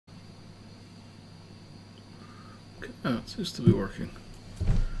Okay, it seems to be working.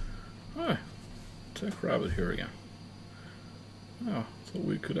 Hi, Tech Rabbit here again. Yeah, so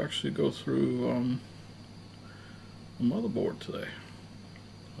we could actually go through a motherboard today.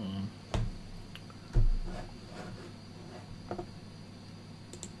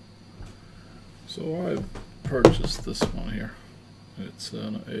 So I purchased this one here. It's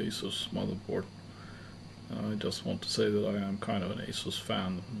an Asus motherboard. I just want to say that I am kind of an Asus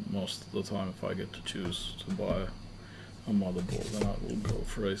fan. Most of the time, if I get to choose to buy a motherboard, then I will go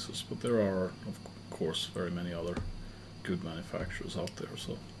for Asus. But there are, of course, very many other good manufacturers out there.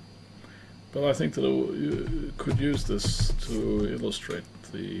 So, but I think that you could use this to illustrate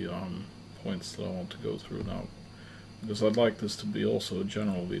the points that I want to go through now, because I'd like this to be also a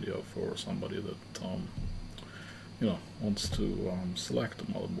general video for somebody that wants to select a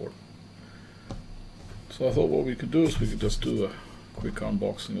motherboard. So I thought what we could do is we could just do a quick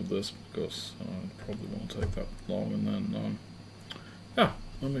unboxing of this, because it probably won't take that long, and then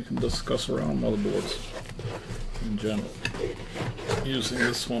then we can discuss around motherboards in general, using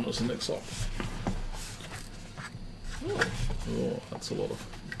this one as an example. Oh, that's a lot of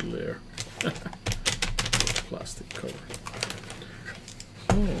glare. Plastic cover.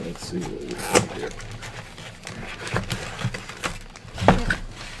 So let's see what we have here.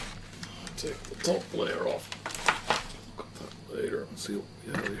 Take the top layer off. Look at that later and see what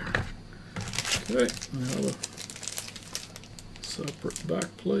we have here. Okay, we have a separate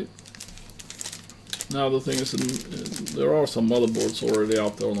back plate. Now the thing is, there are some motherboards already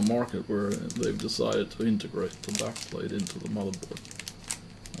out there on the market where they've decided to integrate the back plate into the motherboard,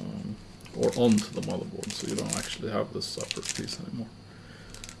 or onto the motherboard, so you don't actually have this separate piece anymore.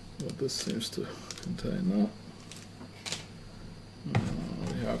 But this seems to contain that.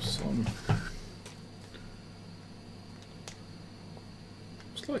 We have some,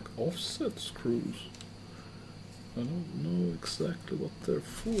 it's like offset screws. I don't know exactly what they're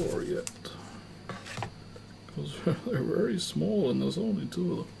for yet, because they're very small and there's only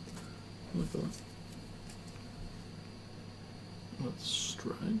two of them. Look at that. That's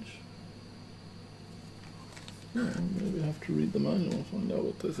strange. Yeah, maybe I have to read the manual and find out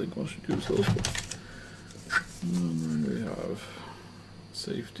what they think one should use those for. And then we have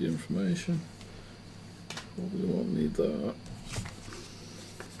safety information. Probably won't need that.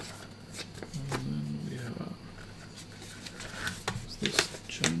 And then we have this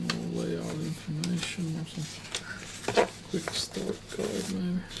general layout information or some quick start guide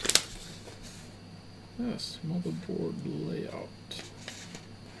maybe. Yes, motherboard layout.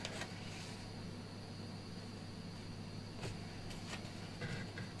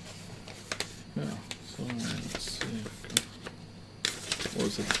 Yeah, so let's see. Or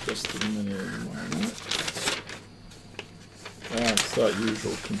is it just a mini environment? Ah, it's that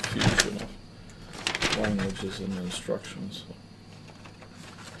usual confusion of languages and instructions.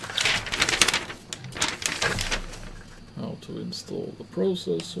 How to install the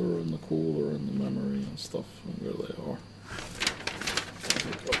processor and the cooler and the memory and stuff, and where they are.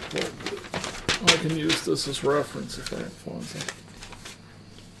 I can use this as reference if I don't find something.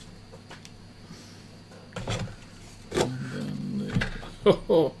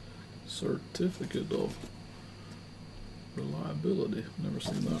 Oh, certificate of reliability. Never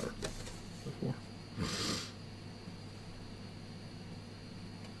seen that before.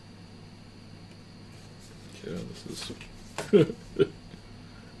 Yeah, this is.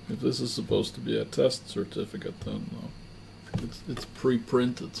 If this is supposed to be a test certificate, then it's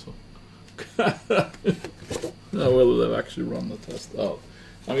pre-printed. So, now whether they've actually run the test out.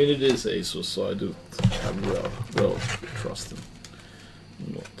 I mean, it is ASUS, so I do have relative trust in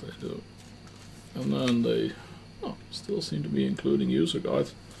what they do. And then they still seem to be including user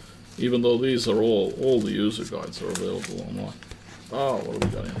guides, even though these are all the user guides are available online. Oh, what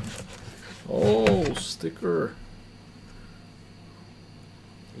have we got in here? Oh, sticker.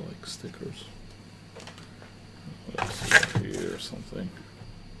 Like stickers. Let's see here, something.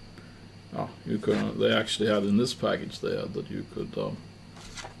 Oh, you could. They actually had in this package. They had that you could.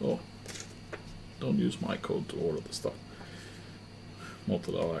 Oh, don't use my code to order the stuff. Not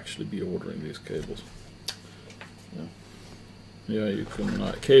that I'll actually be ordering these cables. Yeah, you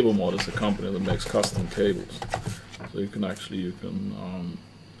can. Cable Mod is a company that makes custom cables, so you can actually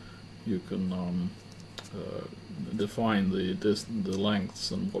define the lengths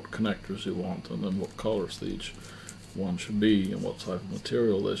and what connectors you want, and then what colors each one should be, and what type of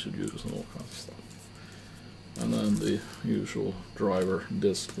material they should use, and all kinds of stuff. And then the usual driver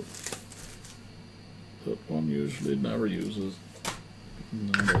disc that one usually never uses.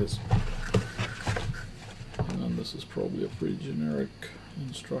 And then this is probably a pretty generic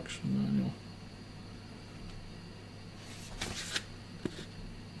instruction manual.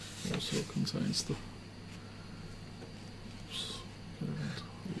 also contains the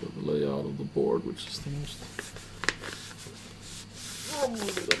layout of the board, which is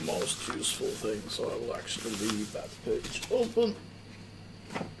probably the most useful thing, so I will actually leave that page open.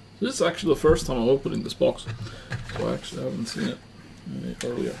 This is actually the first time I'm opening this box, so I actually haven't seen it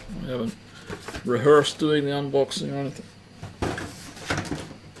earlier. I haven't rehearsed doing the unboxing or anything.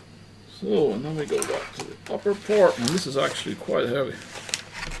 So, and then we go back to the upper part, and this is actually quite heavy.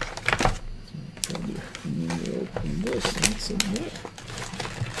 So probably when we open this, and it's in there.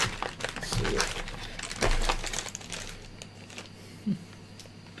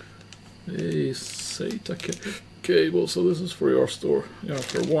 A SATA cable, so this is for your store, yeah,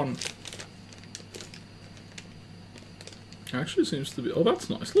 for one. Actually seems to be, oh that's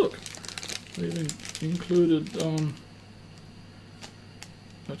nice, look. They've included,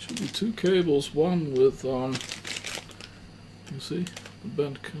 that should be two cables, one with, you see, the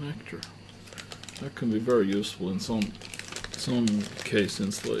bent connector. That can be very useful in some case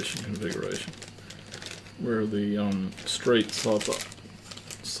installation configuration, where the straight SATA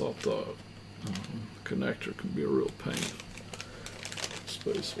connector can be a real pain.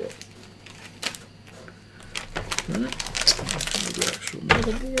 Space swap. Okay, the actual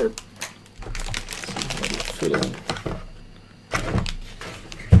motherboard. Let's see how it fit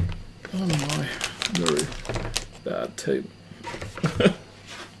on my very bad table.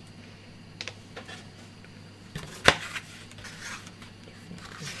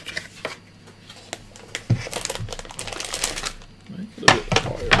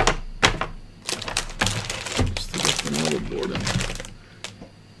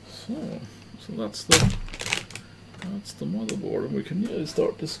 That's the motherboard, and we can really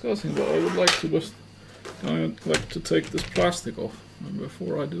start discussing. But I would like to take this plastic off, and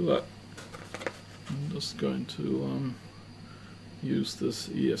before I do that, I'm just going to use this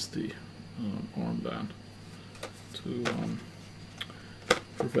ESD armband to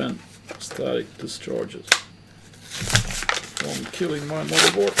prevent static discharges from killing my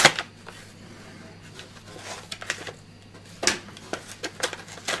motherboard.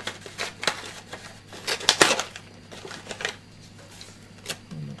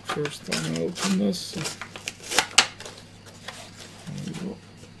 First time I open this, we will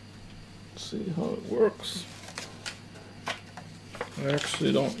see how it works. I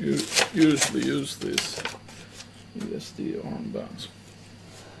actually don't usually use these ESD armbands.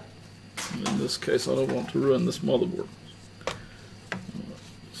 In this case, I don't want to ruin this motherboard.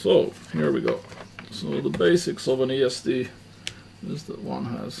 So here we go. So the basics of an ESD is that one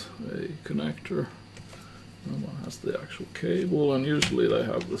has a connector. And one has the actual cable, and usually they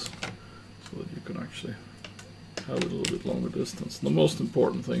have this so that you can actually have it a little bit longer distance. The most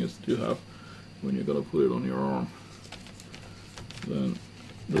important thing is that you have, when you're going to put it on your arm, then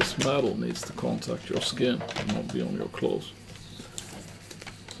this metal needs to contact your skin and not be on your clothes.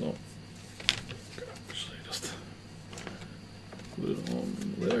 So, actually just put it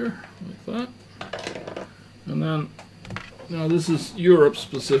on there, like that. And then, now this is Europe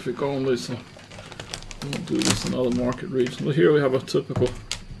specific only, so I won't do this in other market regions. But here we have a typical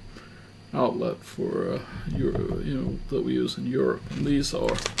outlet for that we use in Europe, and these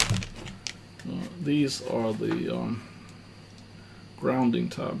are the grounding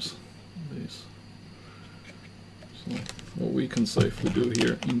tabs. These. So what we can safely do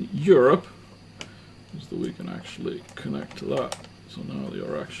here in Europe is that we can actually connect to that. So now they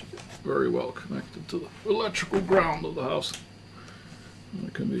are actually very well connected to the electrical ground of the house. And I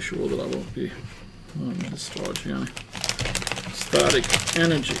can be sure that I won't be discharging any static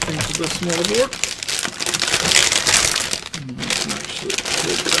energy into this motherboard. And I can actually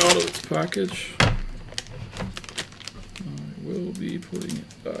take it out of its package. I will be putting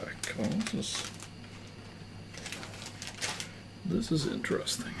it back on. This is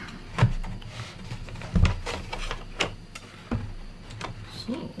interesting.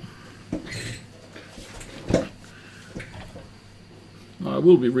 So I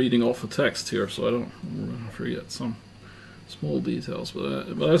will be reading off a text here, so I don't forget some small details. But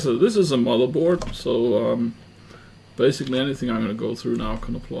as I said, this is a motherboard, so basically anything I'm going to go through now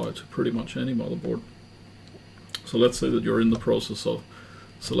can apply to pretty much any motherboard. So let's say that you're in the process of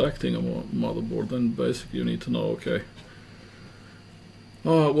selecting a motherboard, then basically you need to know, okay,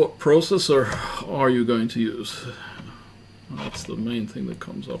 what processor are you going to use? That's the main thing that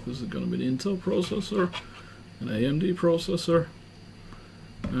comes up. Is it going to be an Intel processor, an AMD processor,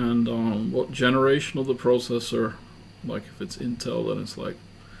 and what generation of the processor? Like if it's Intel, then it's like,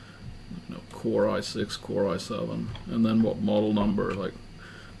 you know, Core i6, Core i7, and then what model number, like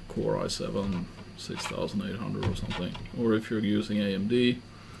Core i7 6800 or something. Or if you're using AMD,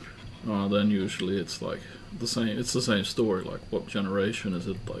 then usually it's like the same. It's the same story. Like, what generation is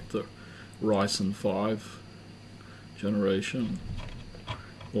it? Like the Ryzen 5 generation,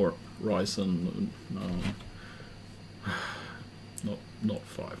 or Ryzen not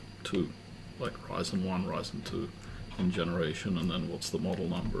 5, 2, like Ryzen 1, Ryzen 2 in generation, and then what's the model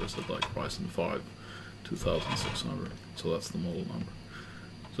number? Is it like Ryzen 5 2600? So that's the model number.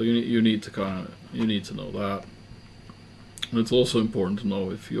 So you need to know that. And it's also important to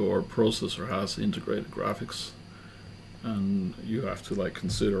know if your processor has integrated graphics, and you have to like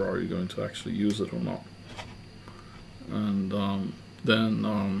consider, are you going to actually use it or not. And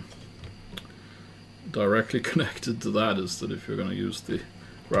then directly connected to that is that if you're going to use the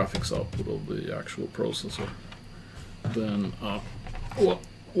graphics output of the actual processor, then what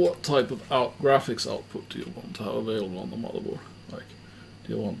type of graphics output do you want to have available on the motherboard? Like,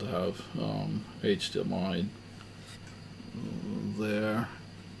 do you want to have HDMI there,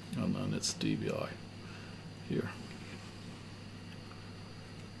 and then it's DVI here.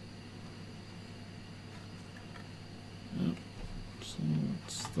 Yep. So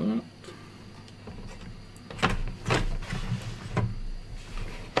that's that.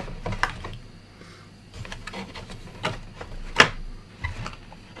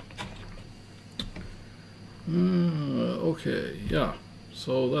 Okay, yeah.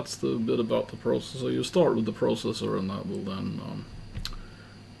 So that's the bit about the processor. You start with the processor, and that will then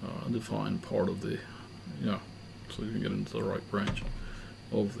define part of the, so you can get into the right range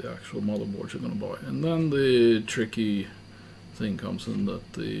of the actual motherboard you're going to buy. And then the tricky thing comes in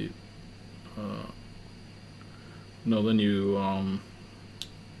that the, then you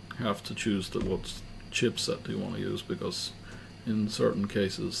have to choose what chipset do you want to use, because in certain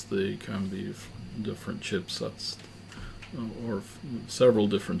cases they can be different chipsets, or several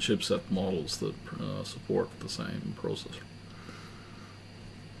different chipset models that support the same processor.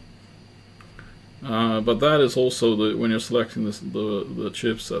 But that is also when you're selecting the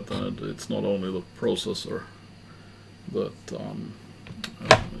chipset, then it's not only the processor that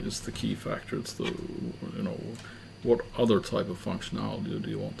is the key factor. It's the what other type of functionality do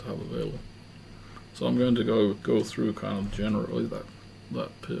you want to have available. So I'm going to go through kind of generally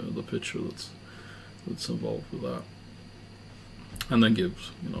the picture that's involved with that, and then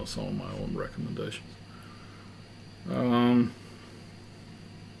give some of my own recommendations. What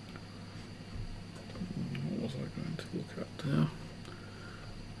was I going to look at there?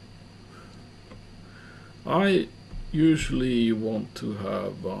 I usually want to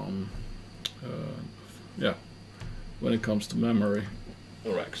have when it comes to memory,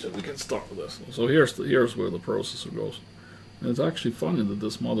 or actually we can start with this. So here's where the processor goes. And it's actually funny that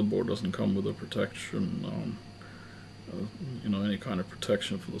this motherboard doesn't come with a protection, any kind of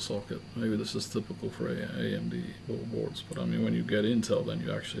protection for the socket. Maybe this is typical for AMD boards, but I mean, when you get Intel, then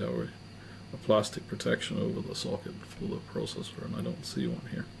you actually have a plastic protection over the socket for the processor, and I don't see one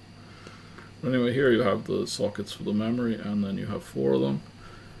here. But anyway, here you have the sockets for the memory, and then you have 4 of them,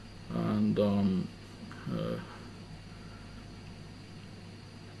 and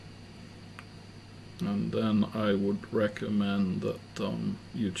then I would recommend that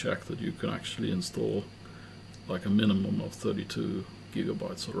you check that you can actually install like a minimum of 32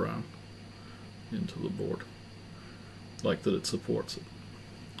 gigabytes of RAM into the board, like that it supports it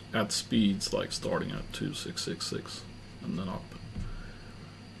at speeds like starting at 2666 and then up.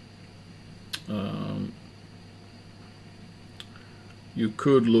 You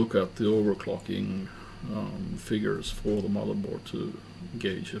could look at the overclocking figures for the motherboard to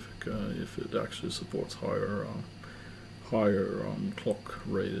gauge if it actually supports higher clock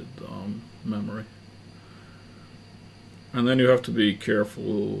rated memory. And then you have to be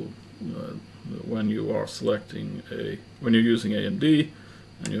careful when you are selecting when you're using AMD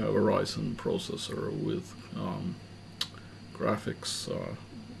and you have a Ryzen processor with graphics,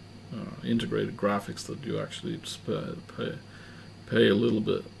 integrated graphics, that you actually pay a little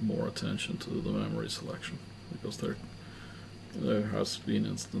bit more attention to the memory selection, because there has been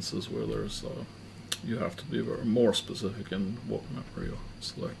instances where there's you have to be more specific in what memory you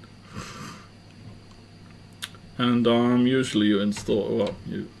select. And usually you install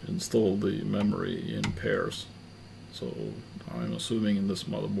the memory in pairs. So I'm assuming in this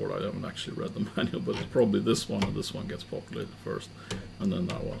motherboard, I haven't actually read the manual, but it's probably this one, and this one gets populated first, and then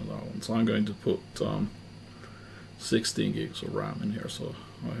that one and that one. So I'm going to put 16 gigs of RAM in here, so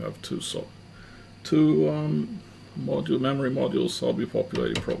I have two memory modules. So I'll be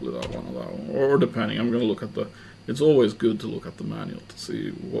populating probably that one or that one, or depending. I'm going to look at it's always good to look at the manual to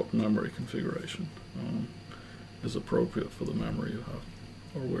see what memory configuration is appropriate for the memory you have,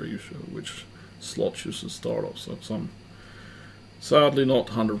 or which slots you should start off. So Sadly not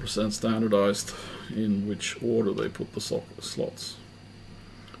 100% standardized in which order they put the slots.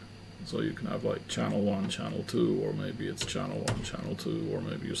 So you can have like channel 1, channel 2, or maybe it's channel 1, channel 2, or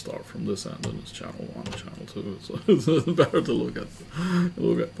maybe you start from this end and it's channel 1, channel 2. So it's better to look at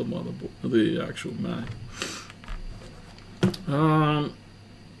the motherboard, the actual manual.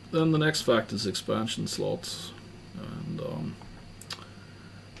 Then the next fact is expansion slots, and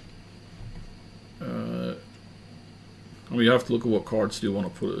I mean, you have to look at what cards do you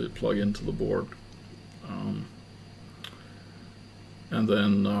want to plug into the board, and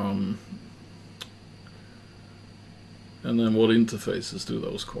then what interfaces do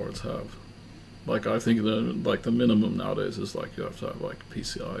those cards have? Like, I think the minimum nowadays is like you have to have like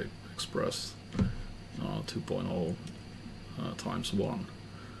PCI Express 2.0 times 1.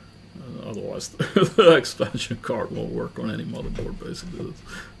 Otherwise, the expansion card won't work on any motherboard basically that's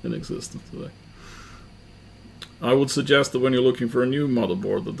in existence today. I would suggest that when you're looking for a new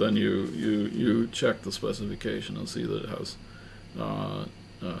motherboard, that then you check the specification and see that it has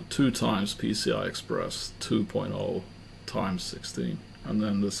 2 times PCI Express 2.0 times 16, and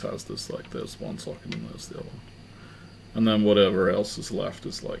then this has this, like, there's one socket and there's the other one, and then whatever else is left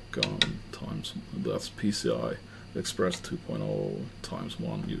is like times, that's PCI Express 2.0 times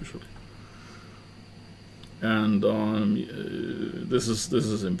 1 usually. And this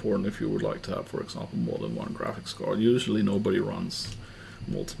is important if you would like to have, for example, more than one graphics card. Usually nobody runs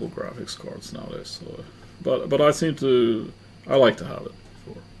multiple graphics cards nowadays, so but I like to have it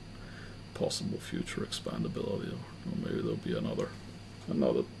for possible future expandability, or maybe there'll be another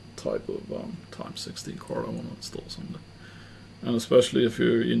type of times 16 card I want to install someday. And especially if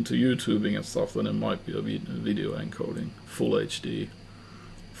you're into YouTubing and stuff, then it might be a video encoding, full HD,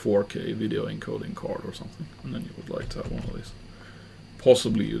 4K video encoding card or something. And then you would like to have one of these.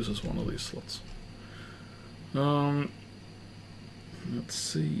 Possibly uses one of these slots. Let's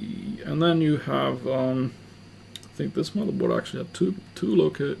see. And then you have, I think this motherboard actually had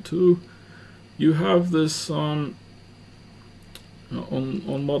two. You have this, on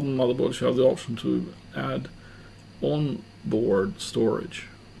modern motherboards, you have the option to add on-board storage,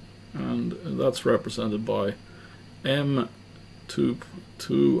 and that's represented by M2_1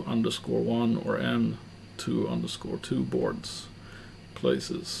 or M2_2 boards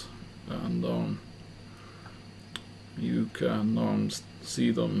places, and you can see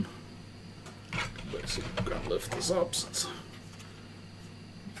them. Basically, I'm going to lift this up since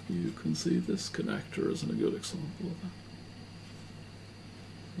you can see this connector isn't a good example of that.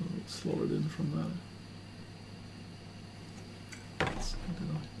 So let's slot it in from that. Did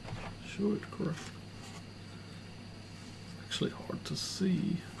I show it correctly? It's actually hard to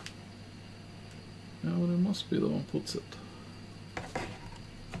see. Yeah, but it must be the one puts it.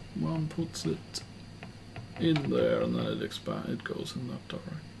 One puts it in there and then it expands. It goes in that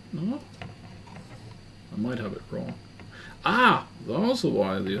direction. No, I might have it wrong. Ah, those are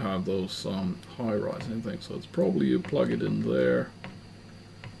why you have those high-rising things. So it's probably you plug it in there,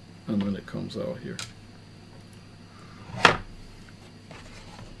 and then it comes out here.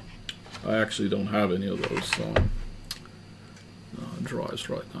 I actually don't have any of those drives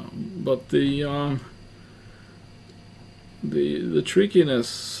right now, but the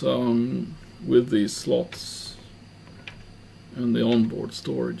trickiness with these slots and the onboard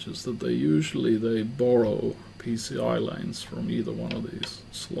storage is that they borrow PCI lanes from either one of these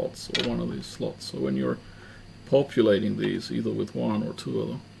slots or one of these slots. So when you're populating these either with one or two of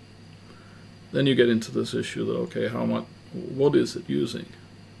them, then you get into this issue that, okay, what is it using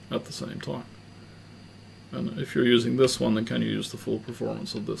at the same time? And if you're using this one, then can you use the full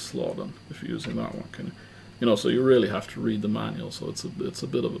performance of this slot? And if you're using that one, can you, so you really have to read the manual. So it's a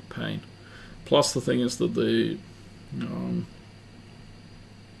bit of a pain. Plus the thing is that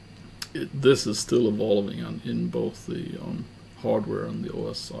this is still evolving in both the hardware and the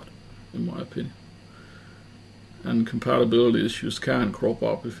OS side, in my opinion. And compatibility issues can crop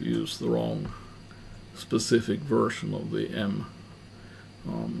up if you use the wrong specific version of the M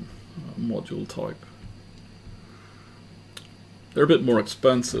module type. They're a bit more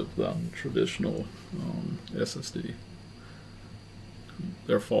expensive than traditional SSD.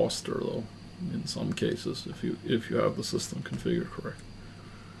 They're faster though, in some cases, if you have the system configured correct.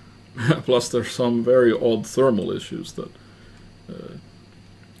 Plus there's some very odd thermal issues that there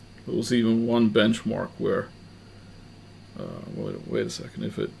was even one benchmark where wait a second,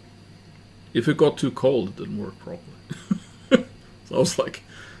 if it got too cold it didn't work properly. So I was like,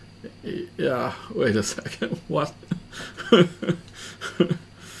 yeah, wait a second, what?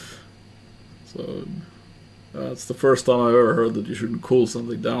 So that's the first time I ever heard that you shouldn't cool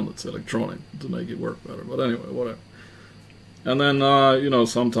something down that's electronic to make it work better. But anyway, whatever. And then, you know,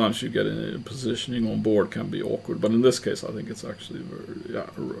 sometimes you get in positioning on board can be awkward, but in this case I think it's actually very, yeah,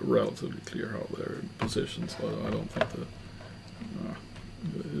 relatively clear how they're positioned, so I don't think that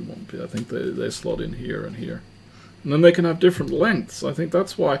it won't be. I think they slot in here and here. And then they can have different lengths. I think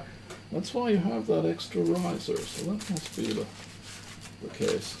that's why you have that extra riser, so that must be the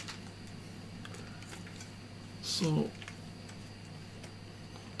case. So,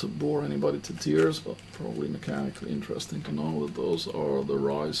 to bore anybody to tears, but probably mechanically interesting to know that those are the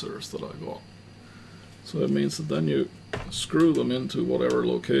risers that I got. So it means that then you screw them into whatever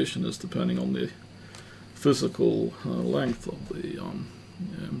location is depending on the physical length of the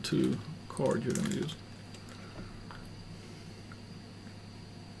M2 card you're going to use.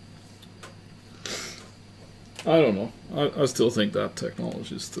 I don't know. I still think that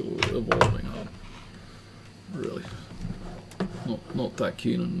technology is still evolving. Really not that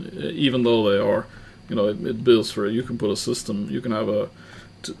keen on, even though they are, you know, it builds for it. You can put a system, you can have a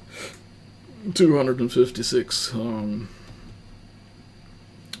 256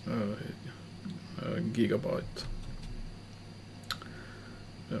 gigabyte,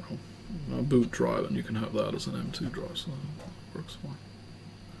 you know, a boot drive, and you can have that as an M2 drive, so it works fine.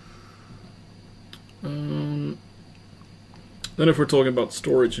 Then if we're talking about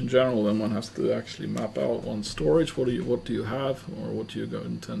storage in general, then one has to actually map out one's storage. What do you have, or what do you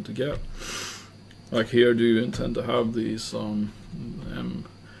intend to get? Like here, do you intend to have these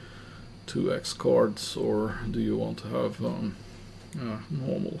M2X cards, or do you want to have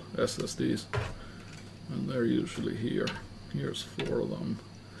normal SSDs? And they're usually here. Here's 4 of them.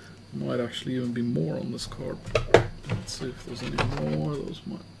 Might actually even be more on this card. Let's see if there's any more.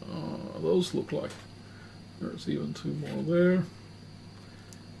 Those look like. There's even 2 more there,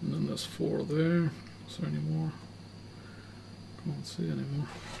 and then there's 4 there. Is there any more? Can't see any more.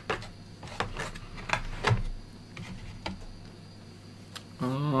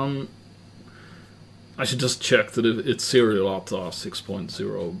 I should just check that it's serial ATA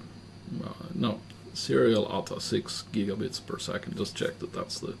 6.0. No, serial ATA 6 gigabits per second. Just check that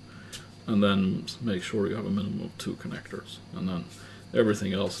that's the, and then make sure you have a minimum of 2 connectors, and then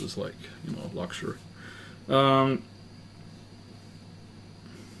everything else is like, you know, luxury.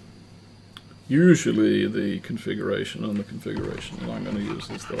 Usually the configuration that I'm going to use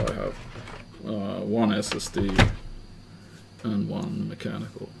is that I have 1 SSD and 1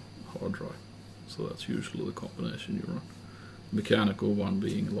 mechanical hard drive. So that's usually the combination you run. Mechanical one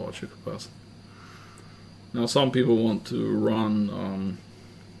being larger capacity. Now some people want to run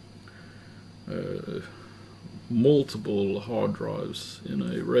multiple hard drives in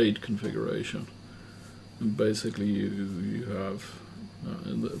a RAID configuration. And basically, you have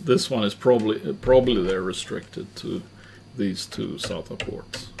this one is probably they're restricted to these 2 SATA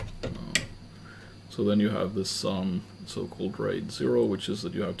ports. So then you have this so-called RAID 0, which is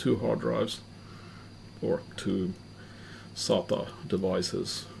that you have 2 hard drives or 2 SATA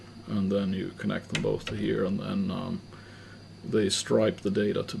devices, and then you connect them both to here, and then they stripe the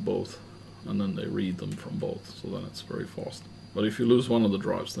data to both, and then they read them from both. So then it's very fast. But if you lose one of the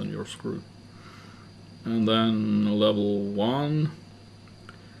drives, then you're screwed. And then level 1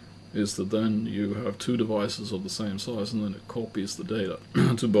 is that then you have 2 devices of the same size, and then it copies the data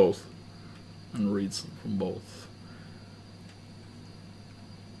to both and reads them from both.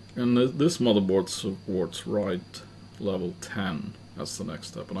 And this motherboard supports write level 10 as the next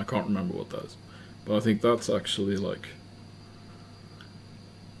step, and I can't remember what that is. But I think that's actually like,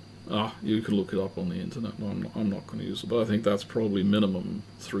 you can look it up on the internet. No, I'm not going to use it, but I think that's probably minimum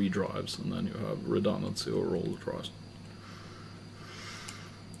 3 drives, and then you have redundancy over all the drives.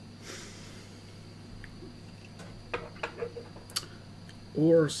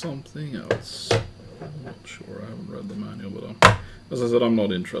 Or something else. I'm not sure. I haven't read the manual, but as I said, I'm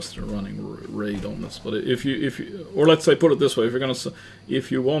not interested in running RAID on this. But if you, or let's say, put it this way: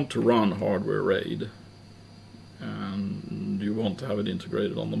 if you want to run hardware RAID, and you want to have it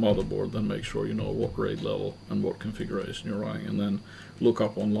integrated on the motherboard, then make sure you know what RAID level and what configuration you're running, and then look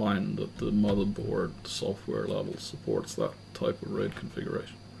up online that the motherboard software level supports that type of RAID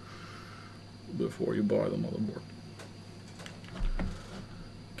configuration before you buy the motherboard.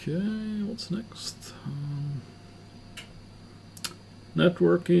 Okay, what's next?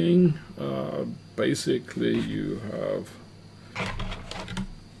 Networking. Basically, you have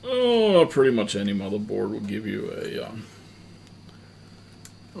pretty much any motherboard will give you a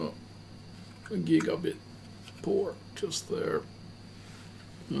gigabit port just there,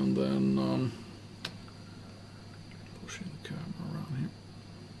 and then pushing the camera around here.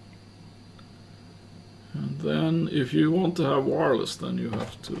 And then if you want to have wireless, then you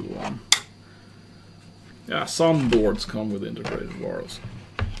have to yeah, some boards come with integrated wireless,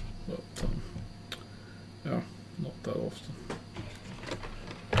 but yeah, not that often.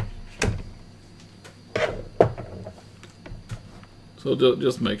 So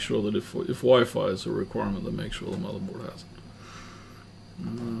just make sure that if Wi-Fi is a requirement, then make sure the motherboard has it.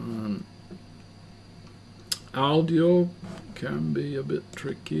 Audio can be a bit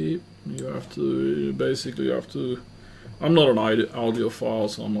tricky. You have to. I'm not an audiophile,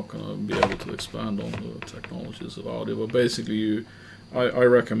 so I'm not going to be able to expand on the technologies of audio. But basically, I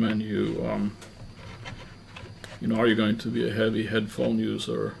recommend you. Are you going to be a heavy headphone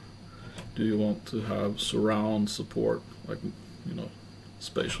user? Do you want to have surround support, like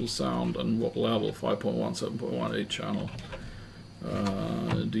spatial sound, and what level? 5.1, 7.1, 8 channel.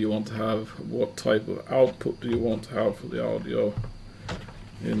 Do you want to have, what type of output do you want to have for the audio?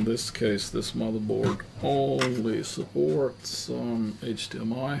 In this case, this motherboard only supports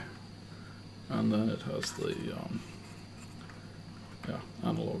HDMI, and then it has the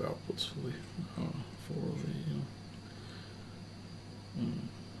analog outputs for the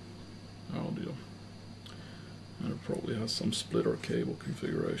audio, and it probably has some splitter cable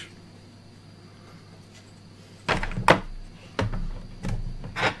configuration.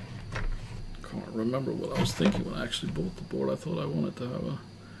 Remember what I was thinking when I actually bought the board. I thought I wanted to have a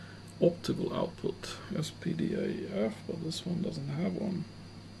optical output, SPDIF, but this one doesn't have one.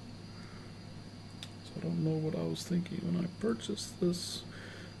 So I don't know what I was thinking when I purchased this.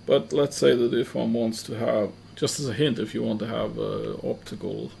 But let's say that if one wants to have, just as a hint, if you want to have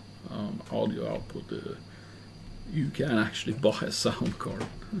optical audio output, you can actually buy a sound card.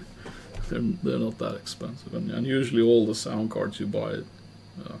 they're not that expensive, and usually all the sound cards you buy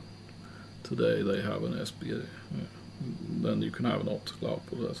today, they have an SPDIF. Then you can have an optical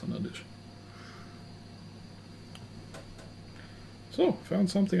output as an addition. So, found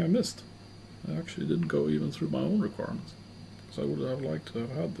something I missed. I actually didn't go even through my own requirements, because I would have liked to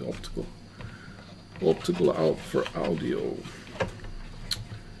have had the optical out for audio.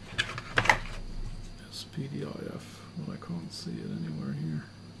 SPDIF, but I can't see it anywhere here.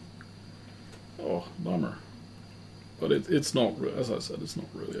 Oh, bummer. But it's not, as I said, it's not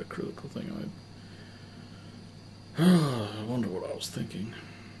really a critical thing. I wonder what I was thinking.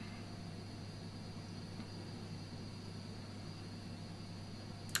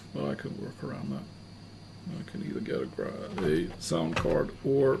 But I could work around that. I can either get a sound card,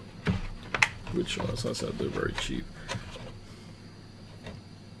 or, which, as I said, they're very cheap.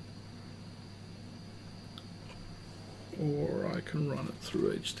 Or I can run it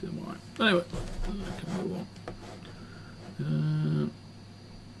through HDMI. Anyway, I can move on.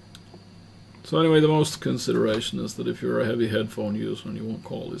 So anyway, the most consideration is that if you're a heavy headphone user and you want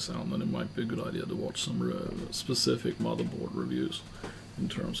quality sound, then it might be a good idea to watch some specific motherboard reviews in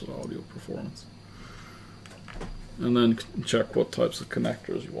terms of audio performance. And then check what types of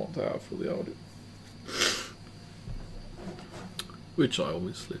connectors you want to have for the audio. Which I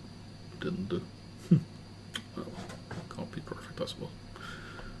obviously didn't do. Well, can't be perfect, I suppose.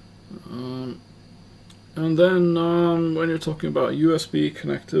 And then when you're talking about USB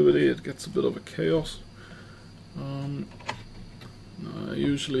connectivity, it gets a bit of a chaos.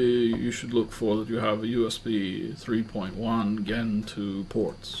 Usually you should look for that you have a USB 3.1 Gen 2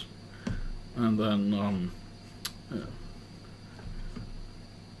 ports. And then,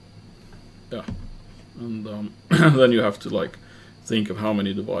 and then you have to think of how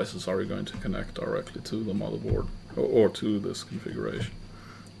many devices are you going to connect directly to the motherboard or to this configuration.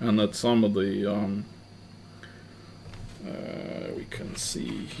 And that some of the we can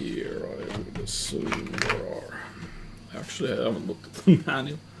see here, I would assume there are. Actually, I haven't looked at the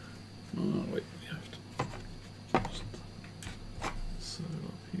manual. Oh, wait, we have to just set it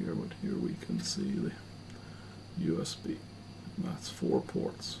up here, but here we can see the USB. And that's 4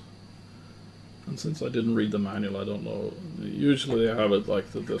 ports. And since I didn't read the manual, I don't know. Usually I have it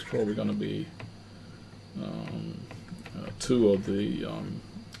like that there's probably going to be 2 of the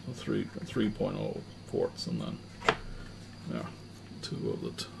 3.0 ports, and then 2 of the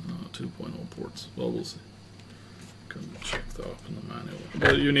 2.0 ports. Well, we'll see. Can check that up in the manual.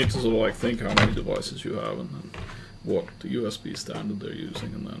 But you need to sort of think how many devices you have, and then what the USB standard they're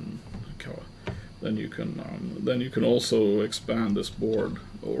using, and then you can also expand this board,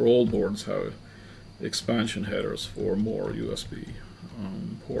 or all boards have expansion headers for more USB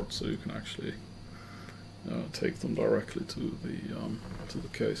ports, so you can actually take them directly to the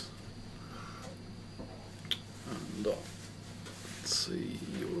case. And let's see,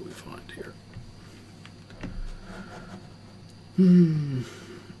 what do we find here?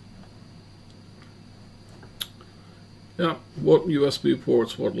 Yeah, what USB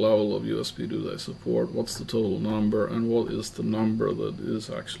ports, what level of USB do they support, what's the total number, and what is the number that is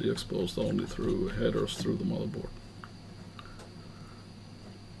actually exposed only through headers through the motherboard.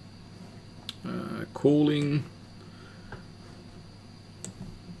 Cooling.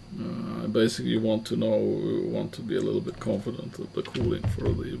 Basically, you want to be a little bit confident that the cooling for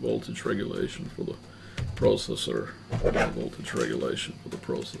the voltage regulation for the processor, the voltage regulation for the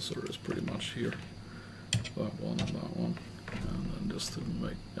processor is pretty much here. That one and that one, and then just to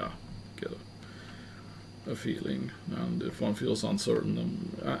make, get a feeling. And if one feels uncertain,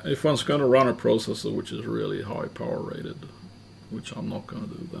 then, if one's going to run a processor which is really high power rated, which I'm not going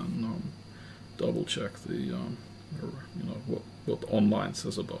to do, then double check the what online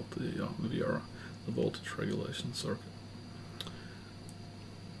says about the voltage regulation circuit.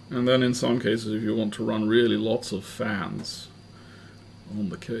 And then in some cases, if you want to run really lots of fans on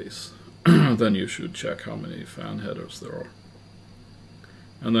the case, then you should check how many fan headers there are.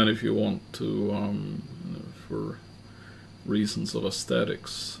 And then if you want to, for reasons of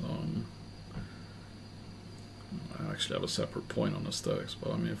aesthetics, I actually have a separate point on aesthetics,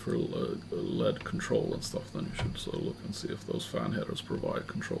 but I mean for LED control and stuff, then you should sort of look and see if those fan headers provide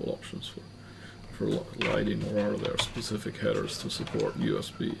control options for lighting, or are there specific headers to support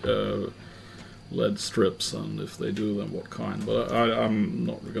USB LED strips, and if they do, then what kind. But I'm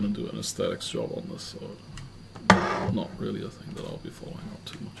not going to do an aesthetics job on this, so not really a thing that I'll be following up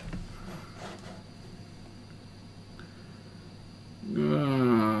too much.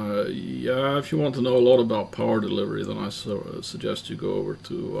 Yeah, if you want to know a lot about power delivery, then I suggest you go over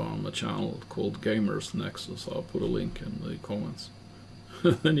to a channel called Gamers Nexus. I'll put a link in the comments.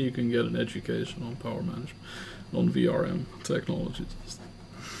 Then you can get an education on power management, on VRM technologies.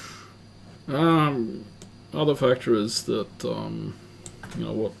 Other factor is that,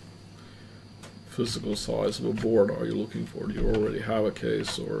 what physical size of a board are you looking for? Do you already have a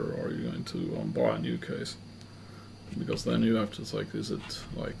case, or are you going to buy a new case? Because then you have to think, is it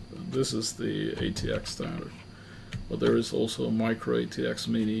like, this is the ATX standard, but there is also a micro ATX,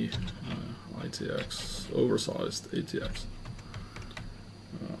 mini ITX, oversized ATX.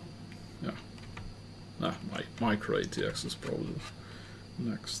 Micro ATX is probably the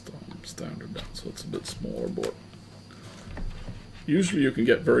next standard down, so it's a bit smaller board. Usually you can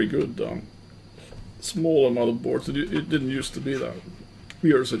get very good smaller motherboards. It didn't used to be that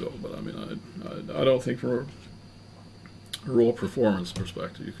years ago, but I mean, I don't think from a raw performance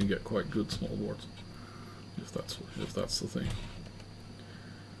perspective you can get quite good small boards, if that's the thing.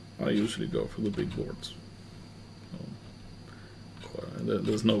 I usually go for the big boards.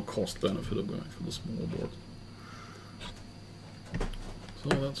 There's no cost benefit of going for the small boards. So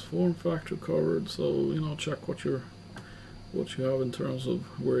that's form factor covered. So check what you have in terms of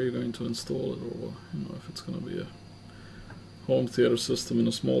where you're going to install it, or if it's going to be a home theater system in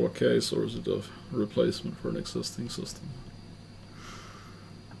a smaller case, or is it a replacement for an existing system.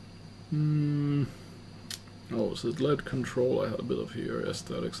 Oh, so LED control I had a bit of here,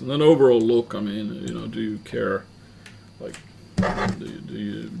 aesthetics, and then overall look. I mean, do you care, like,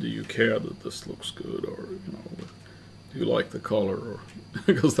 do you care that this looks good, or do you like the color, or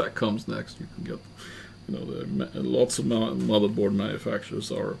because that comes next. You can get, lots of motherboard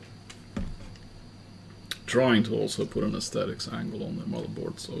manufacturers are trying to also put an aesthetics angle on their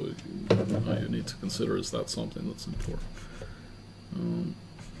motherboard, so you need to consider, is that something that's important.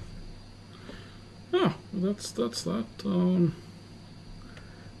 That's that.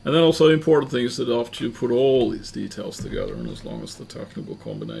 And then also the important thing is that after you put all these details together, and as long as the technical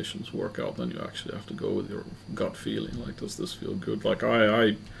combinations work out, then you actually have to go with your gut feeling. Like, does this feel good? Like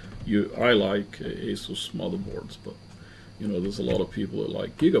I like ASUS motherboards, but there's a lot of people that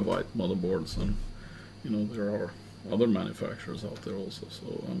like gigabyte motherboards, and there are other manufacturers out there also.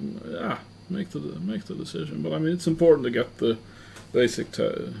 So make the decision. But I mean, it's important to get the basic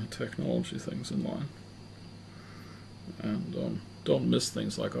technology things in line, and don't miss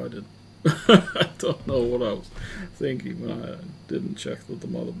things like I did. I don't know what I was thinking when I didn't check that the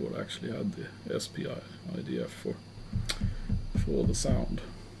motherboard actually had the SPDIF for the sound,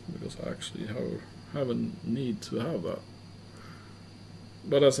 because I actually have a need to have that.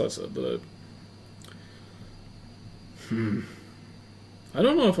 But as I said, I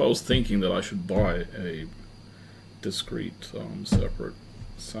don't know if I was thinking that I should buy a discrete separate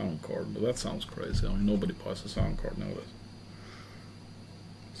sound card, but that sounds crazy. I mean, nobody buys a sound card nowadays.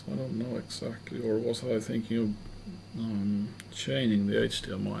 So I don't know exactly, or was I thinking of chaining the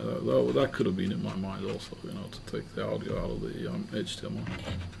HDMI? That could have been in my mind also, to take the audio out of the HDMI.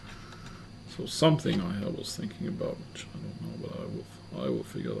 So something I was thinking about, which I don't know, but I will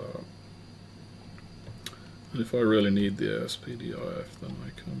figure that out. And if I really need the SPDIF, then I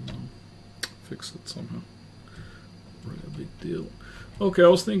can fix it somehow. Really a big deal. Okay, I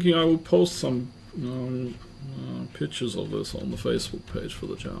was thinking I would post some pictures of this on the Facebook page for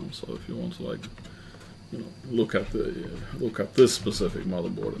the channel. So if you want to, like, you know, look at this specific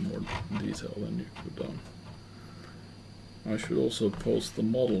motherboard in more detail, then you could. I should also post the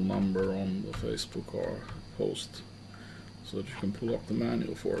model number on the Facebook or post, so that you can pull up the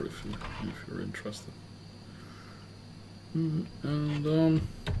manual for it if you're interested. And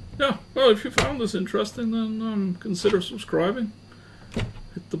yeah, well, if you found this interesting, then consider subscribing,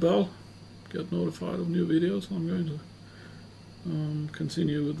 hit the bell, get notified of new videos. I'm going to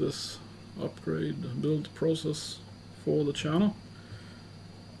continue with this upgrade build process for the channel.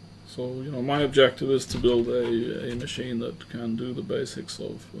 So, you know, my objective is to build a machine that can do the basics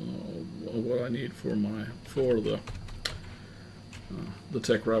of what I need for the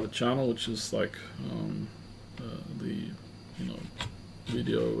Tech Rabbit channel, which is like the, you know,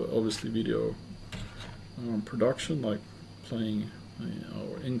 video production, like playing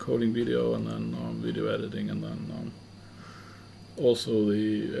or encoding video, and then video editing, and then also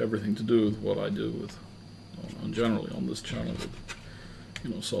the everything to do with what I do with generally on this channel with, you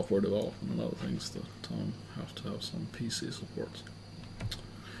know, software development and other things that have to have some PC support.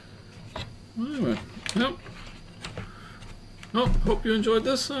 Anyway, yep. Well, hope you enjoyed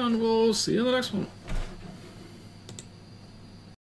this, and we'll see you in the next one.